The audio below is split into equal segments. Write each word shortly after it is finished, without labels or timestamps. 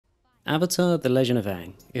Avatar: The Legend of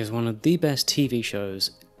Aang is one of the best TV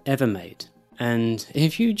shows ever made. And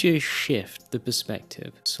if you just shift the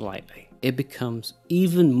perspective slightly, it becomes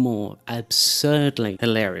even more absurdly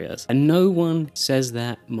hilarious. And no one says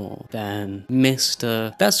that more than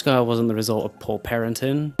Mr. That scar wasn't the result of poor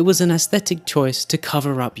parenting. It was an aesthetic choice to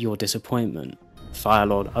cover up your disappointment.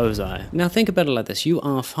 Firelord Ozai. Now think about it like this. You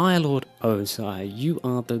are Firelord Ozai. You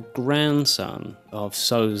are the grandson of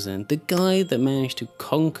Sozin, the guy that managed to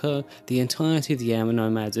conquer the entirety of the Air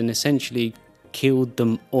Nomads and essentially killed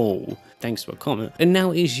them all, thanks to a comet. And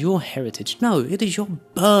now it is your heritage. No, it is your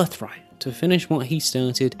birthright to finish what he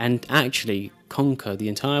started and actually conquer the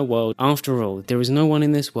entire world. After all, there is no one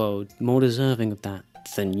in this world more deserving of that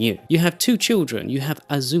than you. You have two children. You have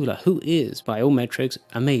Azula, who is, by all metrics,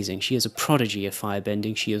 amazing. She is a prodigy of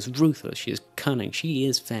firebending. She is ruthless. She is cunning. She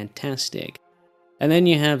is fantastic. And then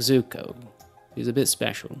you have Zuko. He's a bit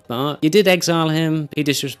special, but you did exile him. He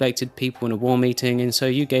disrespected people in a war meeting, and so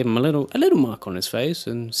you gave him a little mark on his face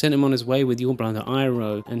and sent him on his way with your brother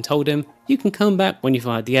Iroh and told him you can come back when you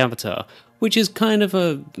fight the Avatar, which is kind of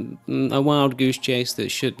a wild goose chase that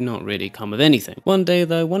should not really come of anything. One day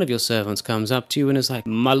though, one of your servants comes up to you and is like,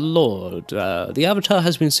 "My lord, the Avatar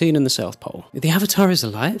has been seen in the South Pole." The Avatar is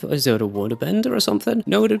alive? Is it a waterbender or something?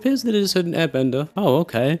 No, it appears that it is an airbender. Oh,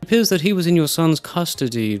 okay. It appears that he was in your son's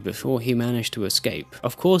custody before he managed to escape.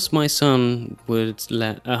 Of course my son would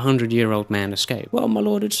let a 100-year-old man escape. Well, my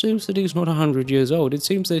lord, it seems that he's not 100 years old. It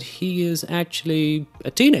seems that he is actually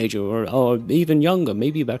a teenager or even younger,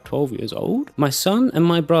 maybe about 12 years old. My son and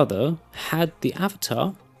my brother had the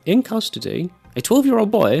Avatar in custody, a 12-year-old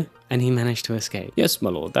boy, and he managed to escape. Yes, my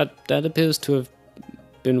lord, that appears to have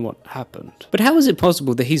been what happened. But how is it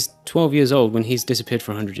possible that he's 12 years old when he's disappeared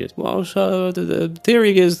for 100 years? Well, so the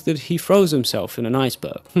theory is that he froze himself in an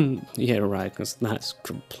iceberg. Yeah, right, because that's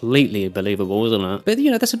completely believable, isn't it? But, you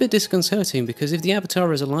know, that's a bit disconcerting, because if the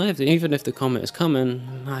Avatar is alive, then even if the comet is coming,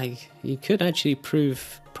 he could actually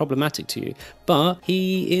prove problematic to you. But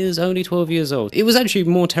he is only 12 years old. It was actually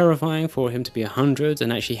more terrifying for him to be 100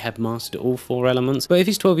 and actually have mastered all 4 elements. But if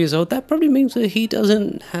he's 12 years old, that probably means that he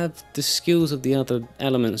doesn't have the skills of the other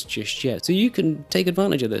elements just yet. So you can take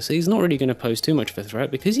advantage of this. He's not really going to pose too much of a threat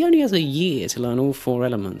because he only has a year to learn all 4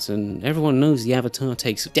 elements, and everyone knows the Avatar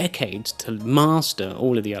takes decades to master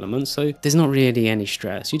all of the elements, so there's not really any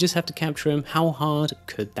stress. You just have to capture him. How hard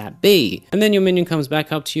could that be? And then your minion comes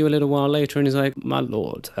back up to you a little while later and is like, "My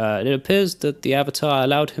lord, it appears that the Avatar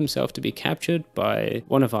allowed himself to be captured by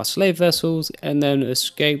one of our slave vessels and then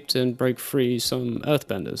escaped and broke free some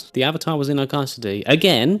earthbenders. The Avatar was in our custody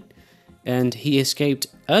again, and he escaped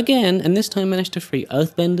again, and this time managed to free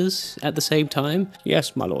earthbenders at the same time."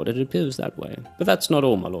 Yes, my lord, it appears that way. But that's not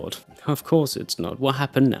all, my lord. Of course it's not. What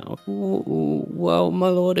happened now? Well, my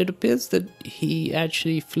lord, it appears that he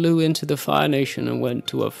actually flew into the Fire Nation and went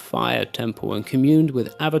to a fire temple and communed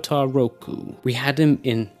with Avatar Roku. We had him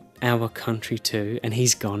in our country too, and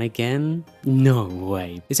he's gone again? No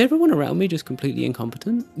way. Is everyone around me just completely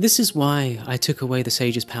incompetent? This is why I took away the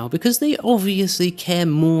sage's power, because they obviously care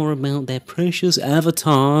more about their precious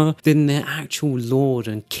avatar than their actual lord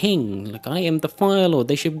and king. Like, I am the Fire Lord.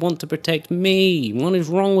 They should want to protect me. What is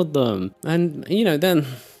wrong with them? And, you know, then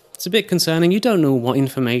it's a bit concerning. You don't know what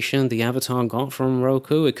information the Avatar got from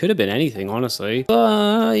Roku. It could have been anything, honestly.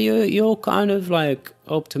 But you're kind of like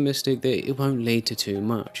optimistic that it won't lead to too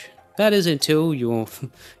much. That is until your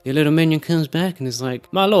little minion comes back and is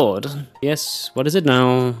like, "My lord." "Yes, what is it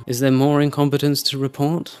now? Is there more incompetence to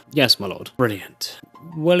report?" "Yes, my lord." "Brilliant.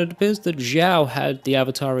 Well, it appears that Zhao had the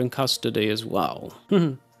Avatar in custody as well."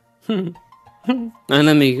 And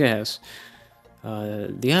let me guess,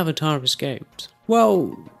 the Avatar escaped.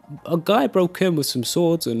 Well, a guy broke in with some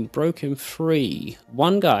swords and broke him free.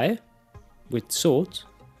 One guy with swords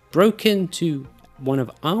broke into one of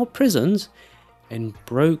our prisons and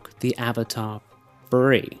broke the Avatar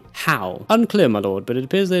free. How? Unclear, my lord, but it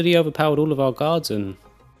appears that he overpowered all of our guards and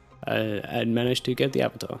managed to get the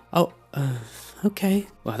Avatar. Oh, okay.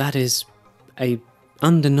 Well, that is a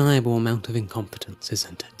undeniable amount of incompetence,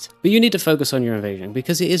 isn't it? But you need to focus on your invasion,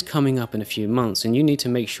 because it is coming up in a few months, and you need to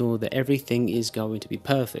make sure that everything is going to be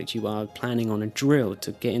perfect. You are planning on a drill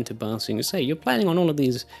to get into Ba Sing Se. You're planning on all of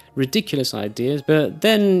these ridiculous ideas, but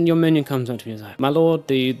then your minion comes up to you and is like, "My lord,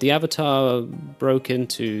 the Avatar broke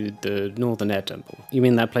into the Northern Air Temple." "You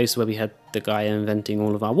mean that place where we had the guy inventing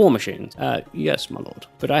all of our war machines?" "Yes, my lord.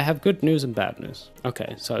 But I have good news and bad news."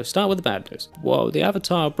 "Okay, so start with the bad news." "Well, the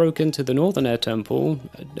Avatar broke into the Northern Air Temple,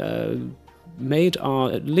 made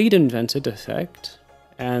our lead inventor defect,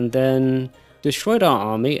 and then destroyed our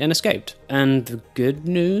army and escaped." "And the good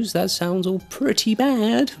news? That sounds all pretty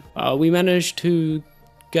bad." "We managed to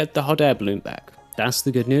get the hot air balloon back. That's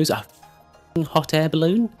the good news. A hot air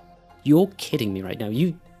balloon? You're kidding me right now.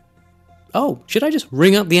 Oh, should I just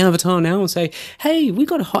ring up the Avatar now and say, hey, we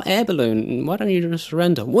got a hot air balloon, why don't you just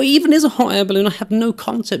surrender? What even is a hot air balloon? I have no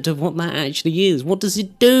concept of what that actually is. What does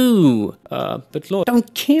it do? But Lord, I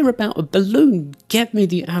don't care about a balloon. Get me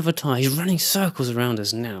the Avatar. He's running circles around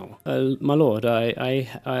us now. My Lord,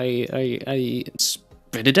 I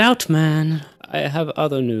spit it out, man. I have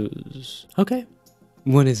other news. Okay.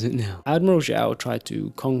 What is it now? Admiral Zhao tried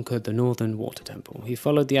to conquer the Northern Water Temple. He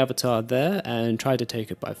followed the Avatar there and tried to take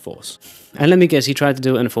it by force. And let me guess, he tried to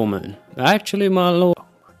do it in a full moon. Actually, my lord...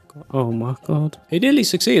 Oh my god. He nearly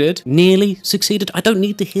succeeded. Nearly succeeded? I don't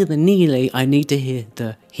need to hear the nearly, I need to hear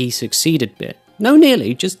the he succeeded bit. No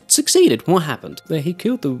nearly, just succeeded. What happened? He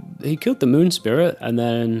killed the moon spirit and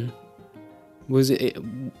then...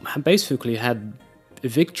 basically had...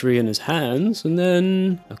 victory in his hands, and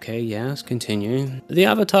then... Okay, yes, continue. The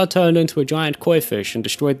Avatar turned into a giant koi fish and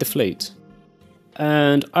destroyed the fleet.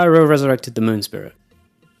 And Iroh resurrected the moon spirit.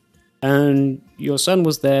 And your son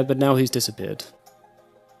was there, but now he's disappeared.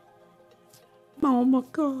 Oh my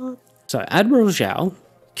god. So, Admiral Zhao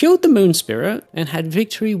killed the moon spirit and had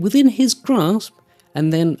victory within his grasp,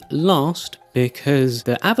 and then lost because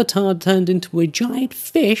the Avatar turned into a giant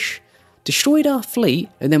fish, destroyed our fleet,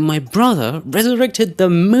 and then my brother resurrected the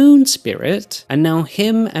moon spirit, and now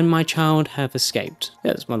him and my child have escaped.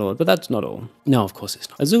 Yes, my lord, but that's not all. No, of course it's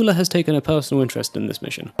not. Azula has taken a personal interest in this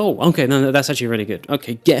mission. Oh, okay, no, that's actually really good.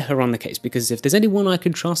 Okay, get her on the case, because if there's anyone I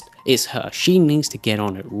can trust, it's her. She needs to get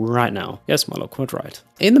on it right now. Yes, my lord, quite right.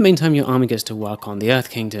 In the meantime, your army gets to work on the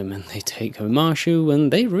Earth Kingdom, and they take Omashu,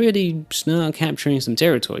 and they really start capturing some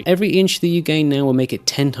territory. Every inch that you gain now will make it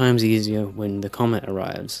 10 times easier when the comet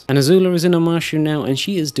arrives. And Azula is in Omashu now, and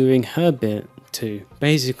she is doing her bit to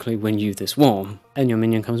basically win you this war. And your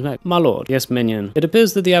minion comes back. My lord. Yes, minion. It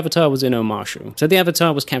appears that the Avatar was in Omashu. So the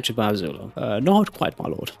Avatar was captured by Azula. Not quite, my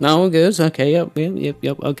lord. No, good. Okay, yep,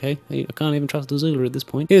 okay. I can't even trust Azula at this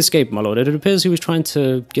point. He escaped, my lord. It appears he was trying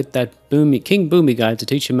to get that King Boomy guy to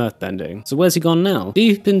teach him earthbending. So where's he gone now?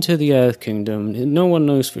 Deep into the Earth Kingdom. No one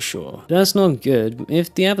knows for sure. That's not good.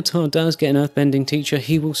 If the Avatar does get an earthbending teacher,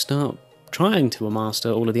 he will start trying to master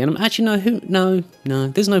all of the animals. Actually, no,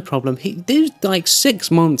 there's no problem. There's like 6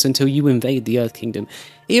 months until you invade the Earth Kingdom.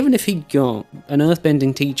 Even if he got an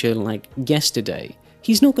earthbending teacher like yesterday,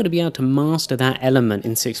 he's not going to be able to master that element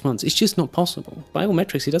in 6 months. It's just not possible. By all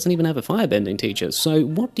metrics, he doesn't even have a firebending teacher. So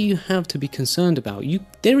what do you have to be concerned about?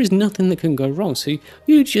 There is nothing that can go wrong. So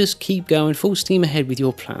you just keep going full steam ahead with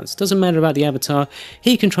your plans. Doesn't matter about the Avatar.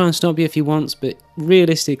 He can try and stop you if he wants, but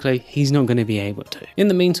realistically, he's not going to be able to. In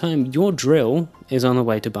the meantime, your drill is on the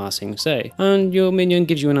way to Ba Sing Se, and your minion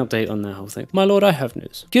gives you an update on that whole thing. My lord, I have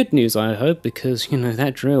news. Good news, I hope, because,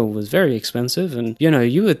 that drill was very expensive, and,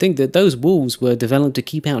 you would think that those walls were developed to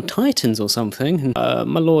keep out titans or something. And,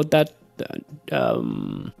 my lord,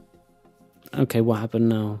 okay, what happened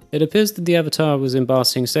now? It appears that the Avatar was in Ba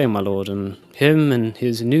Sing Se, my lord, and him and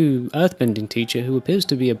his new earthbending teacher, who appears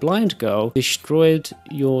to be a blind girl, destroyed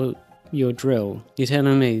your drill. You're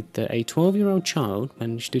telling me that a 12-year-old child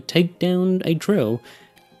managed to take down a drill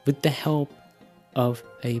with the help of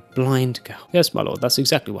a blind girl? Yes, my lord, that's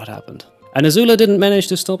exactly what happened. And Azula didn't manage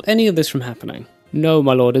to stop any of this from happening. No,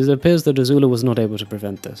 my lord, it appears that Azula was not able to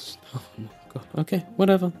prevent this. Oh my god. Okay,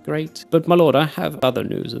 whatever, great. But my lord, I have other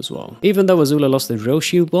news as well. Even though Azula lost the drill,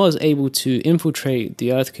 she was able to infiltrate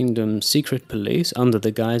the Earth Kingdom's secret police under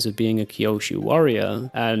the guise of being a Kyoshu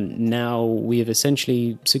warrior, and now we have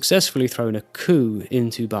essentially successfully thrown a coup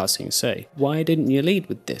into Ba Sing Se. Why didn't you lead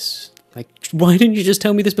with this? Like, why didn't you just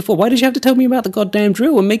tell me this before? Why did you have to tell me about the goddamn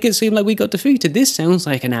drill and make it seem like we got defeated? This sounds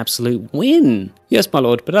like an absolute win. Yes, my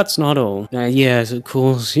lord, but that's not all. Yes, of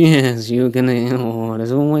course, yes, you're gonna... Oh,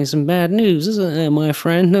 there's always some bad news, isn't there, my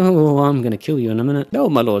friend? Oh, I'm gonna kill you in a minute. No,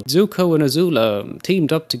 my lord, Zuko and Azula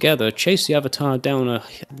teamed up together, chased the Avatar down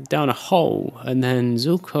a hole, and then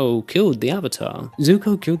Zuko killed the Avatar.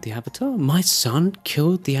 Zuko killed the Avatar? My son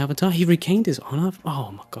killed the Avatar? He regained his honor?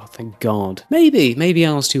 Oh my god, thank god. Maybe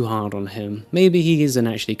I was too hard on him. Maybe he isn't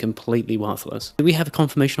actually completely worthless. Do we have a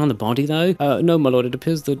confirmation on the body, though? No, my lord, it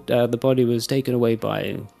appears that the body was taken away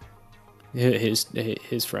by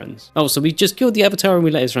his friends. Oh, so we just killed the Avatar and we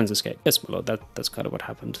let his friends escape. Yes, my lord, that's kind of what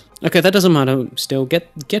happened. Okay, that doesn't matter. Still,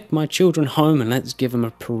 get my children home and let's give them a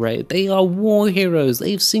parade. They are war heroes.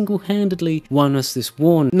 They've single-handedly won us this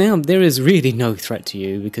war. Now, there is really no threat to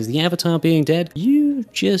you because the Avatar being dead, you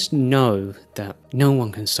just know that no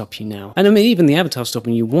one can stop you now. And I mean, even the Avatar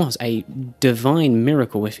stopping you was a divine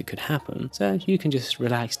miracle if it could happen. So you can just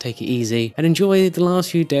relax, take it easy, and enjoy the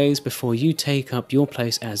last few days before you take up your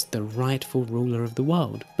place as the rightful ruler of the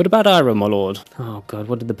world. But about Iroh, my lord. Oh god,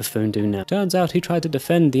 what did the buffoon do now? Turns out he tried to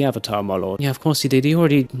defend the Avatar, my lord. Yeah, of course he did. He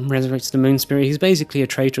already resurrected the Moon Spirit. He's basically a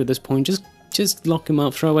traitor at this point. Just lock him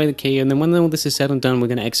up, throw away the key, and then when all this is said and done, we're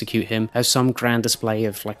going to execute him as some grand display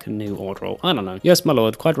of like a new order, or I don't know. Yes, my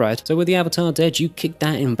lord, quite right. So with the Avatar dead, you kick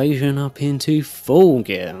that invasion up into full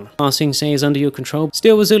gear. Sing Say is under your control.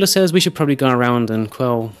 Still, Azula says we should probably go around and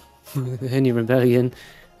quell any rebellion.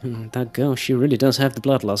 That girl, she really does have the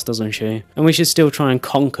bloodlust, doesn't she? And we should still try and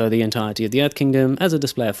conquer the entirety of the Earth Kingdom as a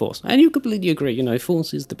display of force. And you completely agree, you know,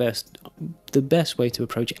 force is the best way to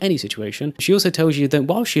approach any situation. She also tells you that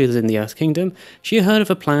while she is in the Earth Kingdom, she heard of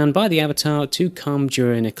a plan by the Avatar to come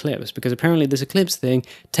during eclipse, because apparently this eclipse thing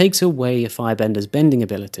takes away a firebender's bending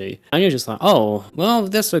ability. And you're just like, oh, well,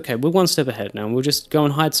 that's okay, we're one step ahead now. We'll just go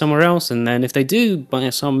and hide somewhere else, and then if they do, by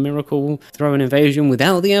some miracle, throw an invasion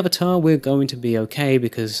without the Avatar, we're going to be okay,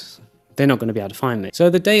 because they're not going to be able to find me. So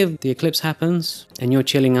the day of the eclipse happens, and you're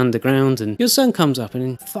chilling underground, and your son comes up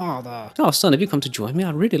and, Father, oh son, have you come to join me?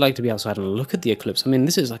 I'd really like to be outside and look at the eclipse. I mean,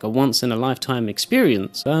 this is like a once-in-a-lifetime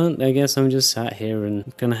experience. But I guess I'm just sat here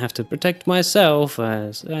and gonna have to protect myself,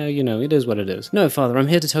 as, you know, it is what it is. No, Father, I'm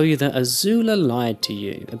here to tell you that Azula lied to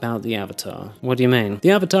you about the Avatar. What do you mean?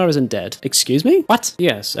 The Avatar isn't dead. Excuse me? What?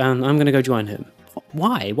 Yes, and I'm gonna go join him.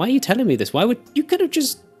 Why? Why are you telling me this? Why would... You could have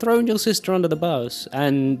just thrown your sister under the bus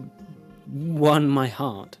and won my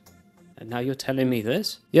heart. And now you're telling me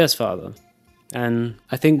this? Yes, Father. And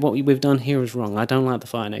I think what we've done here is wrong. I don't like the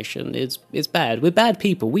Fire Nation. It's bad. We're bad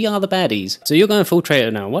people. We are the baddies. So you're going full traitor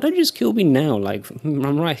now. Why don't you just kill me now? Like,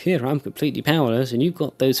 I'm right here. I'm completely powerless, and you've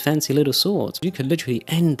got those fancy little swords. You could literally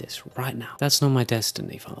end this right now. That's not my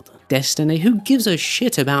destiny, Father. Destiny? Who gives a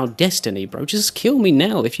shit about destiny, bro? Just kill me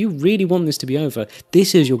now. If you really want this to be over,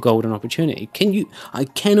 this is your golden opportunity. I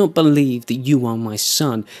cannot believe that you are my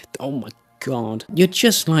son. Oh my God, you're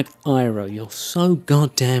just like Iroh, you're so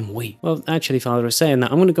goddamn weak. Well, actually, Father, is saying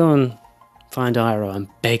that, I'm gonna go and find Iroh and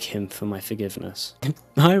beg him for my forgiveness.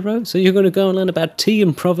 Iroh? So you're gonna go and learn about tea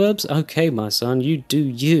and proverbs? Okay, my son, you do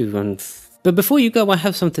you, But before you go, I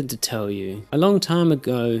have something to tell you. A long time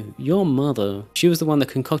ago, your mother, she was the one that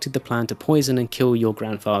concocted the plan to poison and kill your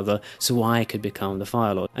grandfather so I could become the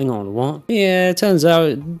Firelord. Hang on, what? Yeah, it turns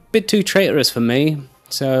out a bit too traitorous for me.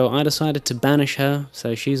 So I decided to banish her,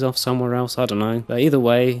 so she's off somewhere else, I don't know. But either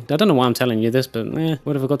way, I don't know why I'm telling you this, but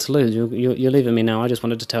what have I got to lose? You're leaving me now. I just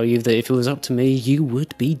wanted to tell you that if it was up to me, you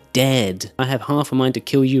would be dead. I have half a mind to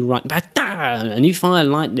kill you right now, and you fire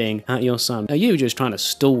lightning at your son. Now, you were just trying to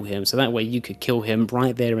stall him, so that way you could kill him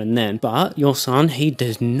right there and then. But your son, he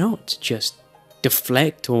does not just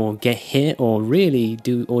deflect or get hit or really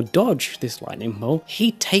do or dodge this lightning bolt.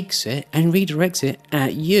 He takes it and redirects it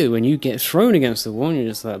at you, and you get thrown against the wall, and you're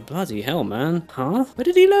just like, bloody hell, man. Huh? Where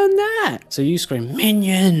did he learn that? So you scream,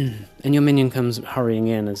 minion! And your minion comes hurrying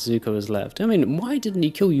in as Zuko has left. I mean, why didn't he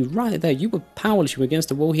kill you right there? You were powerless, you were against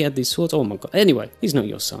the wall, he had these swords. Oh my god. Anyway, he's not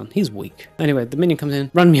your son, he's weak. Anyway, the minion comes in.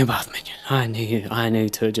 Run me a bath, minion. I knew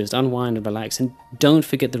to just unwind and relax, and don't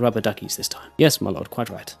forget the rubber duckies this time. Yes, my lord, quite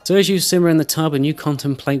right. So as you simmer in the tub and you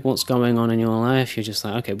contemplate what's going on in your life, you're just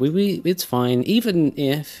like, okay, it's fine. Even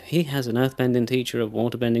if he has an earthbending teacher, a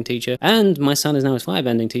waterbending teacher, and my son is now his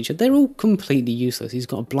firebending teacher, they're all completely useless. He's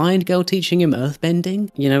got a blind girl teaching him earthbending,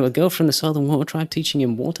 you know, a girl from the Southern Water Tribe teaching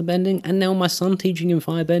him waterbending, and now my son teaching him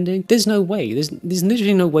firebending. There's no way. There's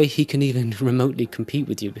literally no way he can even remotely compete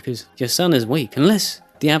with you, because your son is weak. Unless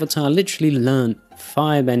the Avatar literally learned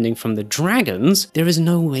firebending from the dragons, there is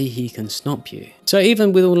no way he can stop you. So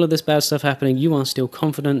even with all of this bad stuff happening, you are still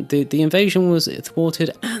confident. The invasion was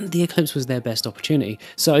thwarted and the eclipse was their best opportunity.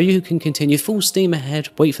 So you can continue full steam ahead,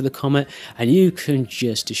 wait for the comet, and you can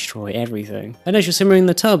just destroy everything. And as you're simmering in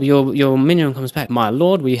the tub, your minion comes back. My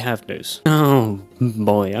lord, we have news. Oh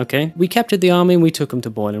boy, okay. We captured the army and we took them to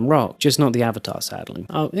Boiling Rock, just not the Avatar, sadly.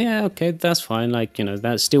 Oh yeah, okay, that's fine. Like, you know,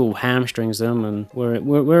 that still hamstrings them, and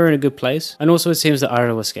we're in a good place. And also it seems that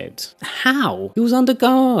Iroh escaped. How? He was under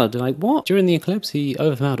guard. Like, what? During the eclipse, he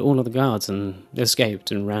overpowered all of the guards and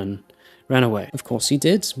escaped and ran away. Of course he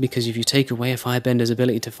did, because if you take away a firebender's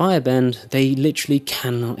ability to firebend, they literally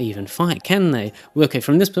cannot even fight, can they? Well, okay,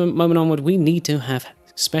 from this moment onward, we need to have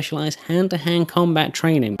specialized hand-to-hand combat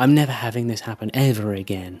training. I'm never having this happen ever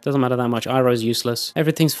again. Doesn't matter that much. Iroh's useless.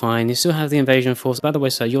 Everything's fine. You still have the invasion force. By the way,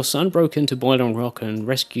 sir, your son broke into Boiling Rock and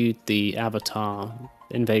rescued the Avatar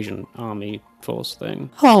invasion army force thing.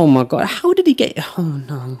 Oh my god, how did he get... Oh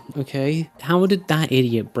no, okay. How did that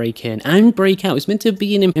idiot break in and break out? It's meant to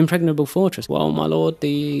be an impregnable fortress. Well, my lord,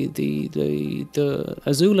 the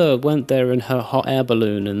Azula went there in her hot air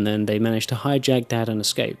balloon and then they managed to hijack that and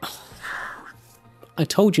escape. I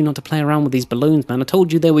told you not to play around with these balloons, man. I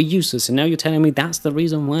told you they were useless, and now you're telling me that's the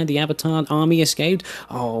reason why the Avatar army escaped?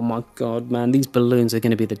 Oh my god, man. These balloons are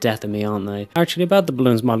going to be the death of me, aren't they? Actually, about the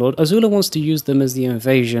balloons, my lord, Azula wants to use them as the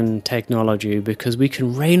invasion technology because we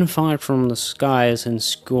can rain fire from the skies and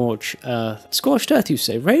scorch earth. Scorched earth, you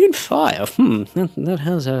say? Rain fire? That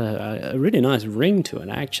has a really nice ring to it,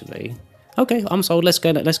 actually. Okay, I'm sold. Let's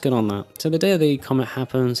get on that. So the day of the comet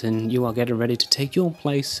happens and you are getting ready to take your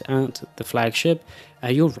place at the flagship,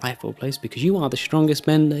 your rightful place, because you are the strongest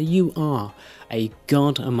bender. You are a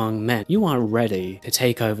god among men. You are ready to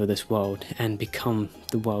take over this world and become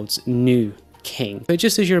the world's new king. But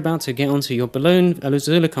just as you're about to get onto your balloon,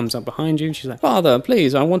 Azula comes up behind you. She's like, "Father,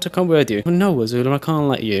 please, I want to come with you." "Oh, no, Azula, I can't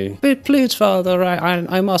let you." "But please, father,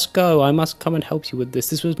 I must go. I must come and help you with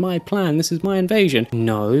this. This was my plan. This is my invasion."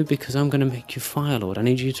 "No, because I'm going to make you Firelord. I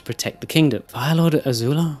need you to protect the kingdom." "Firelord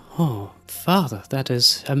Azula? Oh, father, that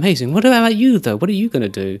is amazing. What about you, though? What are you going to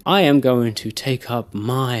do?" "I am going to take up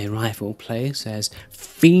my rightful place as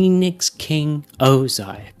Phoenix King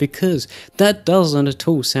Ozai, because that doesn't at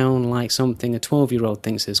all sound like something a 12-year-old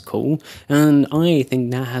thinks is cool, and I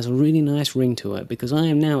think that has a really nice ring to it, because I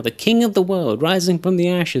am now the king of the world, rising from the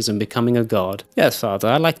ashes and becoming a god." "Yes, father,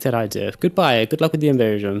 I like that idea. Goodbye, good luck with the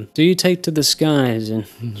invasion." So you take to the skies, and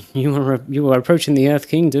you are approaching the Earth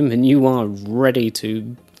Kingdom, and you are ready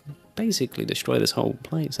to basically destroy this whole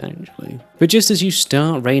place, actually. But just as you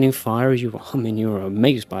start raining fire, you're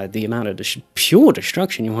amazed by the amount of pure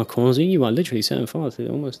destruction you are causing. You are literally setting fire to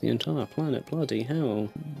almost the entire planet. Bloody hell.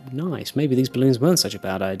 Nice. Maybe these balloons weren't such a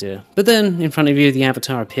bad idea. But then, in front of you, the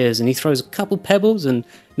Avatar appears, and he throws a couple pebbles and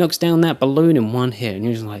knocks down that balloon in one hit. And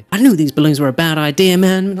you're just like, "I knew these balloons were a bad idea,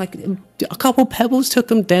 man. Like, a couple pebbles took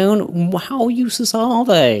them down. How useless are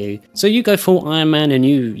they?" So you go full Iron Man and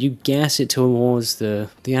you gas it towards the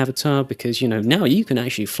Avatar, because, now you can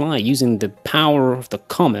actually fly using the power of the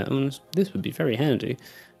comet. This would be very handy.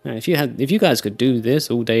 If you guys could do this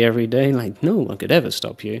all day, every day, like, no one could ever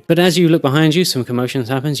stop you. But as you look behind you, some commotion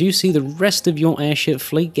happens. You see the rest of your airship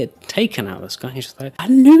fleet get taken out of the sky. You're just like, "I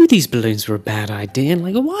knew these balloons were a bad idea.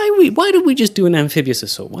 Like, why did we just do an amphibious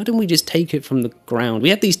assault? Why didn't we just take it from the ground? We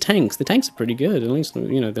have these tanks. The tanks are pretty good. At least,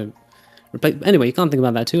 Anyway, you can't think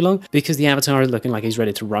about that too long, because the Avatar is looking like he's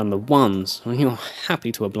ready to run the ones. And you're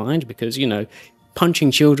happy to oblige, because,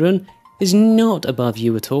 punching children is not above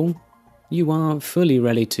you at all. You are fully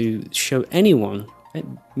ready to show anyone,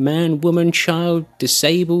 man, woman, child,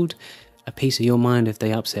 disabled, a piece of your mind if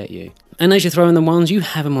they upset you. And as you're throwing the ones, you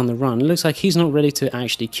have him on the run. It looks like he's not ready to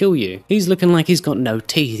actually kill you. He's looking like he's got no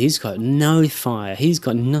teeth. He's got no fire. He's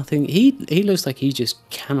got nothing. He looks like he just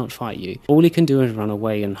cannot fight you. All he can do is run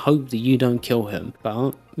away and hope that you don't kill him.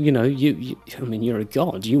 But, you're a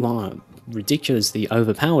god. You are ridiculously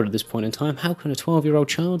overpowered at this point in time. How can a 12-year-old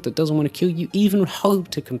child that doesn't want to kill you even hope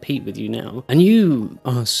to compete with you now? And you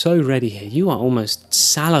are so ready here. You are almost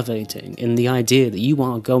salivating in the idea that you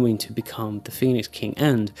are going to become the Phoenix King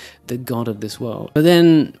and the god of this world. But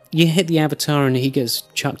then you hit the Avatar and he gets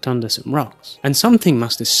chucked under some rocks. And something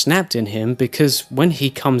must have snapped in him, because when he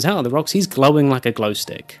comes out of the rocks, he's glowing like a glow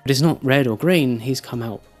stick. But it's not red or green. He's come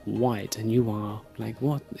out white, and you are like,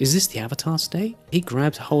 "What? Is this the Avatar state?" He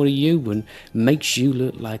grabs hold of you and makes you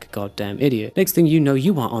look like a goddamn idiot. Next thing you know,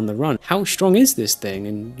 you are on the run. How strong is this thing?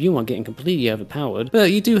 And you are getting completely overpowered.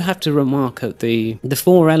 But you do have to remark at the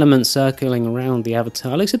 4 elements circling around the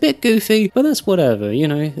Avatar. Looks a bit goofy, but that's whatever,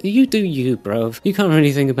 You do you, bro. You can't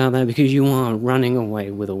really think about that, because you are running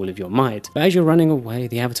away with all of your might. But as you're running away,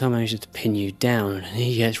 the Avatar manages to pin you down, and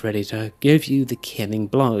he gets ready to give you the killing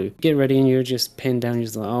blow. Get ready, and you're just pinned down. You're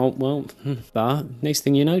just like, "Oh, well." But next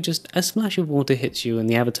thing you know, just a splash of water hits you, and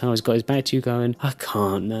the Avatar has got his back to you going, "I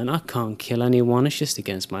can't, man. I can't kill anyone. It's just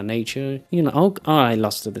against my nature." I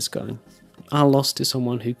lost to this guy. I lost to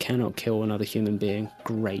someone who cannot kill another human being.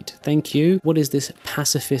 Great. Thank you. What is this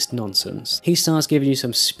pacifist nonsense? He starts giving you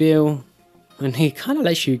some spiel, and he kind of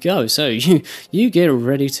lets you go. So you get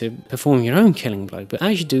ready to perform your own killing blow. But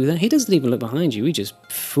as you do that, he doesn't even look behind you. He just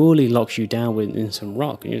fully locks you down in some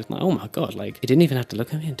rock. And you're just like, "Oh my god," like, he didn't even have to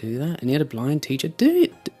look at me and do that. And he had a blind teacher.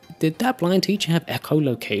 Did that blind teacher have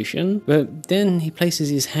echolocation? But then he places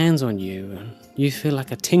his hands on you, and you feel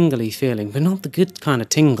like a tingly feeling, but not the good kind of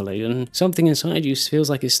tingly, and something inside you feels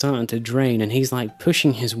like it's starting to drain, and he's like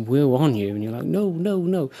pushing his will on you, and you're like, no, no,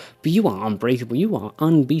 no, but you are unbreakable, you are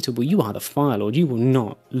unbeatable, you are the Firelord, you will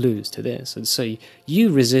not lose to this. And so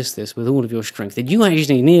you resist this with all of your strength, and you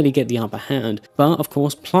actually nearly get the upper hand, but of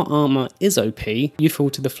course plot armor is OP, you fall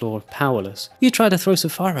to the floor powerless. You try to throw some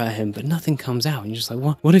fire at him, but nothing comes out, and you're just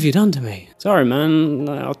like, what have you done to me? Sorry man,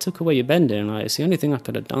 I took away your bending, it's the only thing I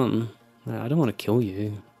could have done. I don't want to kill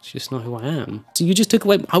you. It's just not who I am. So you just took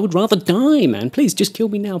away... I would rather die, man. Please, just kill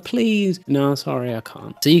me now, please. No, sorry, I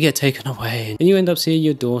can't. So you get taken away, and you end up seeing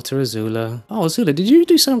your daughter, Azula. Oh, Azula, did you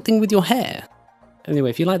do something with your hair?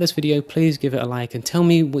 Anyway, if you like this video, please give it a like and tell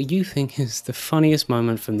me what you think is the funniest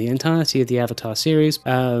moment from the entirety of the Avatar series.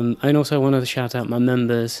 And also I wanted to shout out my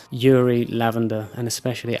members, Yuri, Lavender, and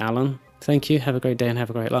especially Alan. Thank you, have a great day and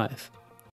have a great life.